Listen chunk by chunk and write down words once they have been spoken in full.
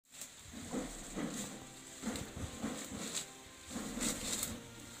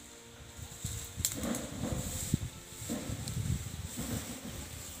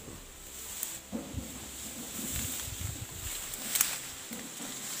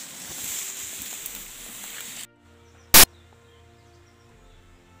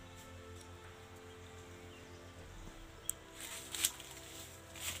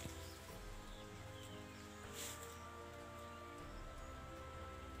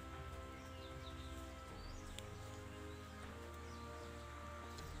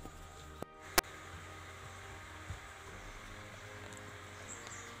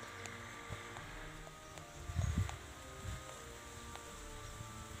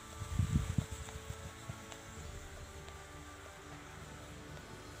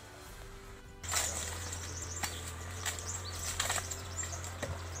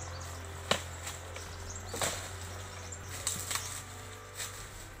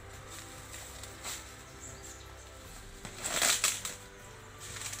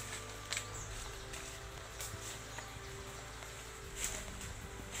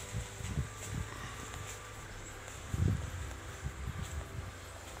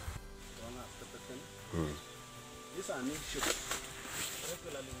These are new shoots.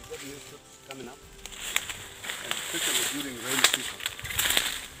 Regularly we got new shoots coming up, and especially during rainy season.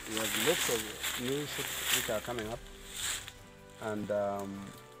 We have lots of new shoots which are coming up, and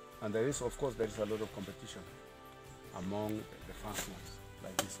there is, of course, there is a lot of competition among the fast ones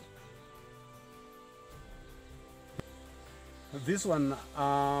like this one. This one,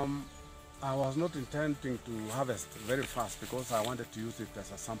 I was not intending to harvest very fast because I wanted to use it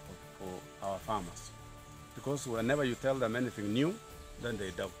as a sample for our farmers. Because whenever you tell them anything new, then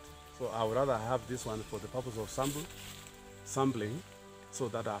they doubt. So I would rather have this one for the purpose of sampling, so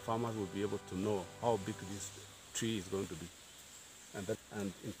that our farmers will be able to know how big this tree is going to be, and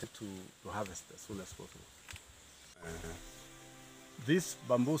intend to harvest as soon as possible. This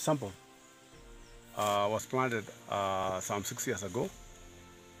bamboo sample was planted some 6 years ago,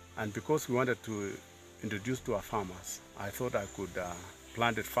 and because we wanted to introduce to our farmers, I thought I could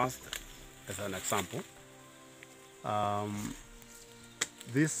plant it first as an example.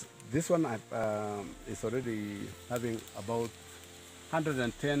 This one is already having about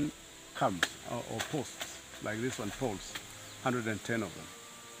 110 combs or posts, like this one, poles, 110 of them,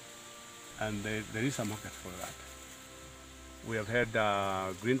 and there is a market for that. We have had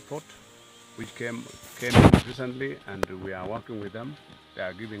green pot, which came in recently, and we are working with them. They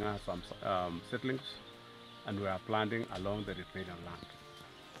are giving us some seedlings, and we are planting along the riparian land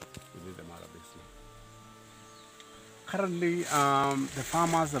within the Mara Basin. Currently, the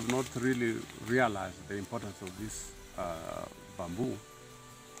farmers have not really realized the importance of this bamboo,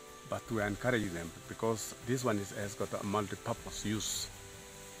 but we are encouraging them because this one has got a multi-purpose use.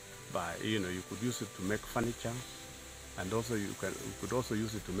 You could use it to make furniture, and also you could also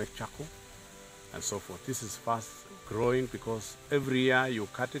use it to make charcoal and so forth. This is fast growing because every year you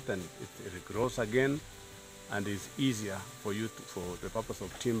cut it and it grows again, and it's easier for you for the purpose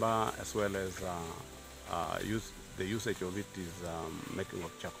of timber, as well as the usage of it is making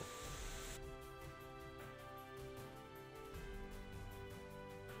of charcoal.